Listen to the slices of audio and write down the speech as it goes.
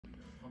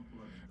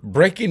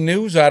Breaking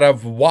news out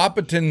of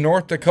Wahpeton,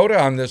 North Dakota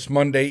on this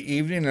Monday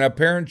evening, an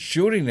apparent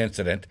shooting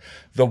incident.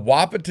 The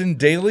Wahpeton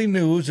Daily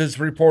News is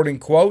reporting,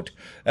 quote,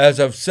 as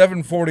of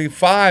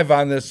 7:45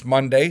 on this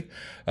Monday,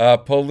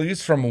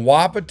 police from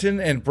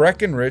Wahpeton and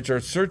Breckenridge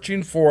are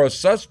searching for a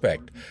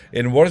suspect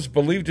in what is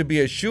believed to be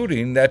a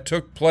shooting that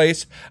took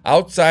place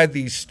outside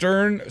the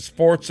Stern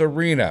Sports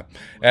Arena.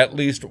 At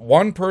least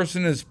one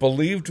person is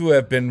believed to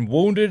have been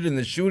wounded in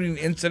the shooting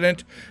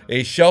incident.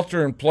 A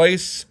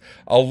shelter-in-place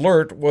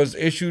alert was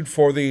issued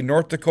for the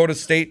North Dakota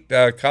State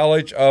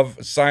College of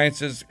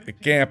Sciences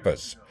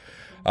campus.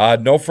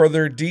 No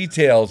further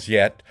details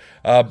yet,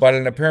 but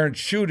an apparent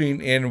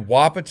shooting in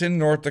Wahpeton,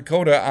 North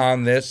Dakota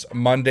on this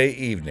Monday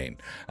evening.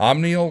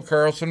 I'm Neil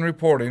Carlson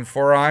reporting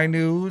for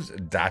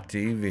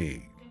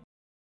iNewZ.TV.